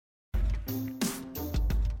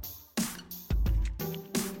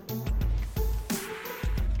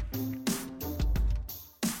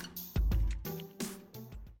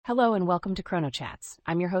Hello and welcome to ChronoChats.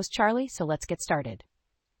 I'm your host Charlie, so let's get started.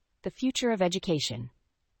 The future of education.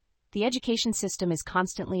 The education system is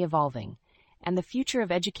constantly evolving, and the future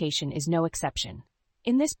of education is no exception.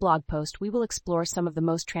 In this blog post, we will explore some of the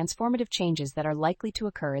most transformative changes that are likely to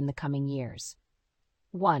occur in the coming years.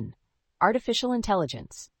 1. Artificial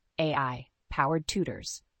intelligence, AI-powered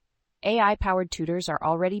tutors. AI-powered tutors are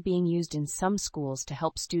already being used in some schools to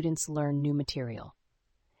help students learn new material.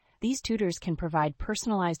 These tutors can provide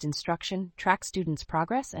personalized instruction, track students'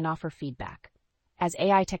 progress, and offer feedback. As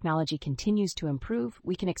AI technology continues to improve,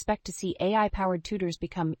 we can expect to see AI-powered tutors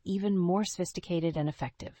become even more sophisticated and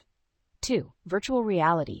effective. 2. Virtual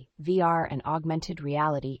reality, VR and augmented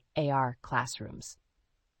reality, AR classrooms.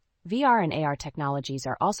 VR and AR technologies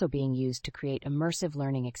are also being used to create immersive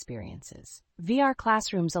learning experiences. VR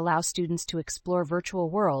classrooms allow students to explore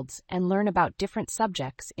virtual worlds and learn about different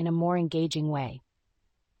subjects in a more engaging way.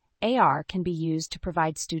 AR can be used to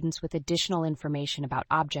provide students with additional information about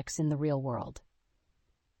objects in the real world.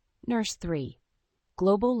 3.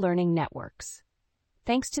 Global learning networks.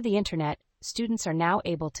 Thanks to the internet, students are now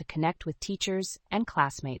able to connect with teachers and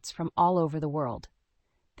classmates from all over the world.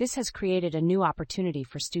 This has created a new opportunity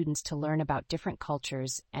for students to learn about different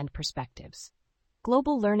cultures and perspectives.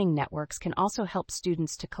 Global learning networks can also help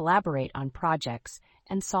students to collaborate on projects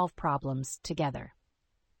and solve problems together.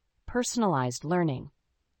 Personalized learning.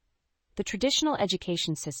 The traditional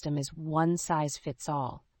education system is one size fits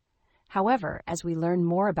all. However, as we learn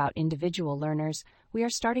more about individual learners, we are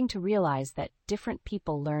starting to realize that different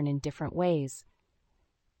people learn in different ways.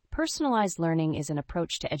 Personalized learning is an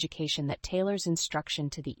approach to education that tailors instruction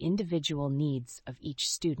to the individual needs of each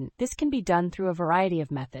student. This can be done through a variety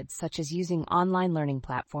of methods, such as using online learning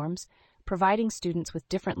platforms, providing students with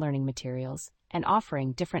different learning materials, and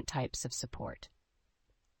offering different types of support.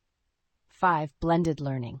 5. Blended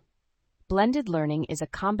learning. Blended learning is a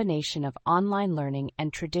combination of online learning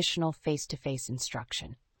and traditional face-to-face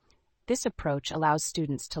instruction. This approach allows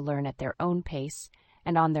students to learn at their own pace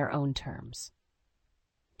and on their own terms.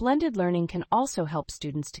 Blended learning can also help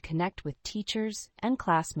students to connect with teachers and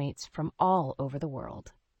classmates from all over the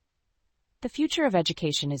world. The future of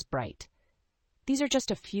education is bright. These are just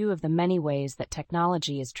a few of the many ways that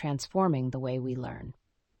technology is transforming the way we learn.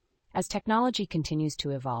 As technology continues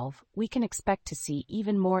to evolve, we can expect to see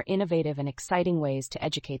even more innovative and exciting ways to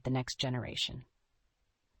educate the next generation.